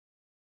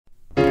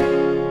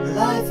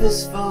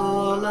is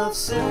full of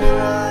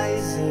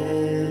surprises,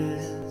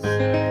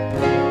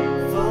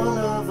 full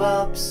of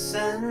ups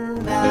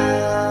and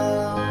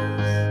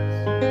downs,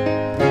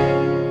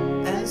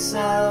 and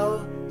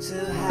so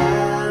to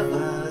have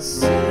a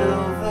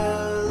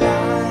silver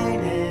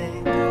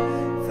lining,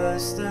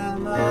 first there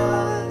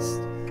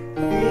must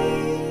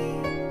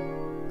be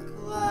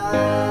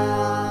cloud.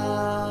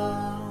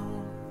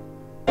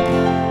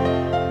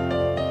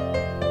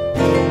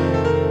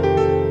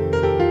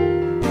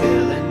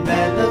 Bill and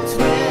Ben, the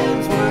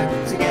twins, work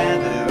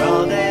together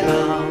all day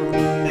long.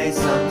 They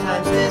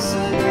sometimes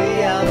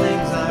disagree how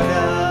things are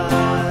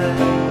done.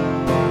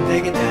 They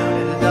get down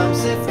in the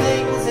dumps if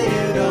things they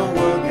do don't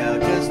work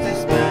out just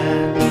as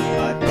planned.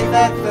 But if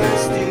at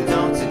first you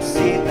don't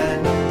succeed,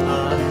 then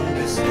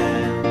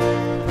understand.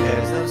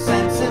 There's no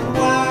sense in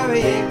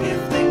worrying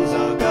if things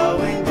are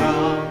going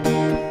wrong.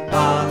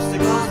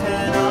 Obstacles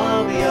can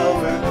all be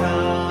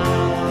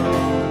overcome.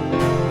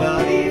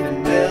 But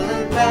even Bill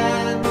and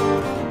Ben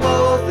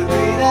both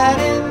agree that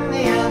in the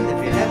end, if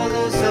you never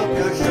lose hope,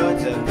 you're sure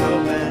to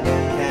cope and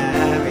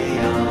carry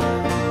on.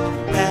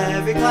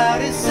 Every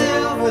cloud is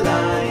silver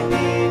lined,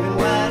 even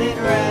when it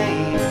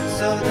rains.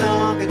 So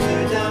don't get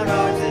too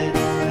downhearted,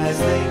 as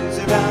things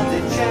are bound to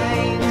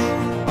change.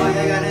 All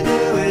you gotta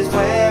do is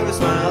wear a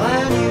smile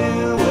and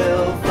you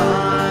will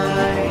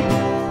find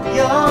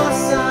your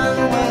sun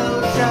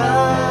will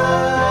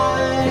shine.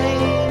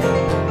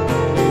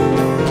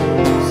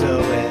 So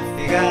if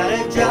you got a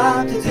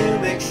job to do,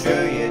 make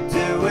sure you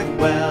do it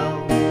well.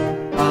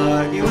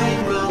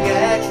 Arguing will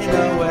get you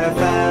nowhere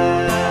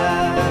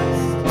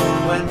fast.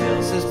 When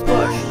Bill says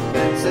push,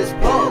 Ben says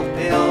pull,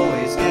 they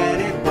always get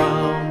it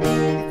wrong.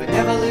 If you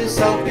never lose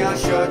hope, you're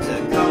sure to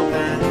cope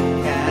and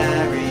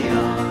carry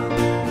on.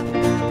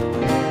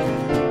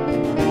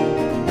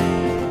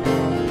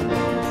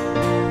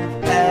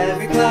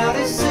 Every cloud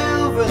is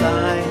silver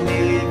lined,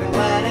 even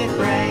when it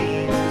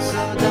rains.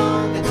 So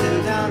don't get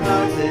too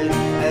downhearted,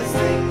 as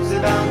things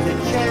are bound to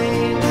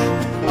change.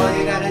 All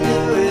you gotta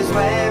do is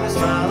wear a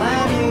smile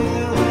and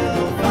you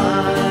will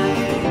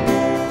find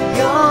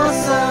your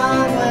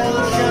sun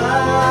will shine.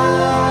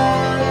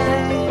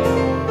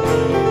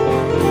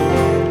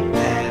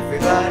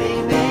 Everybody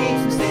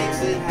makes mistakes,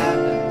 it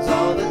happens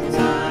all the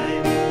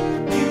time.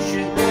 You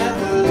should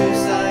never lose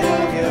sight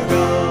of your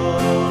goal.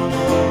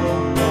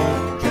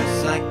 Just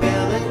like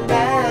Bill and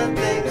Ben,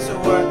 things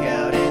will work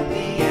out in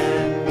the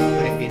end.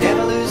 But if you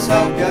never lose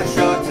hope, you're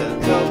sure to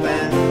cope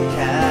and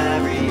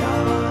carry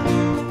on.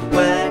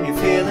 When you're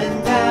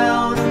feeling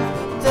down,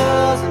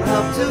 doesn't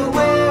help to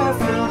wear a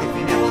frown. If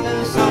you never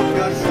lose hope,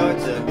 you're sure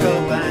to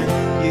cope and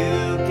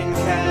you can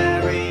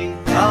carry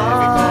on.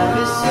 Every cloud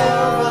is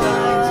silver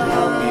lined to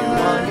help you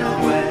on your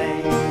way.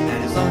 And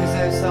as long as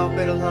there's hope,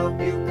 it'll help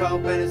you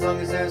cope. And as long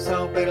as there's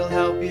hope, it'll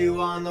help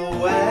you on the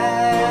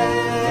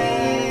way.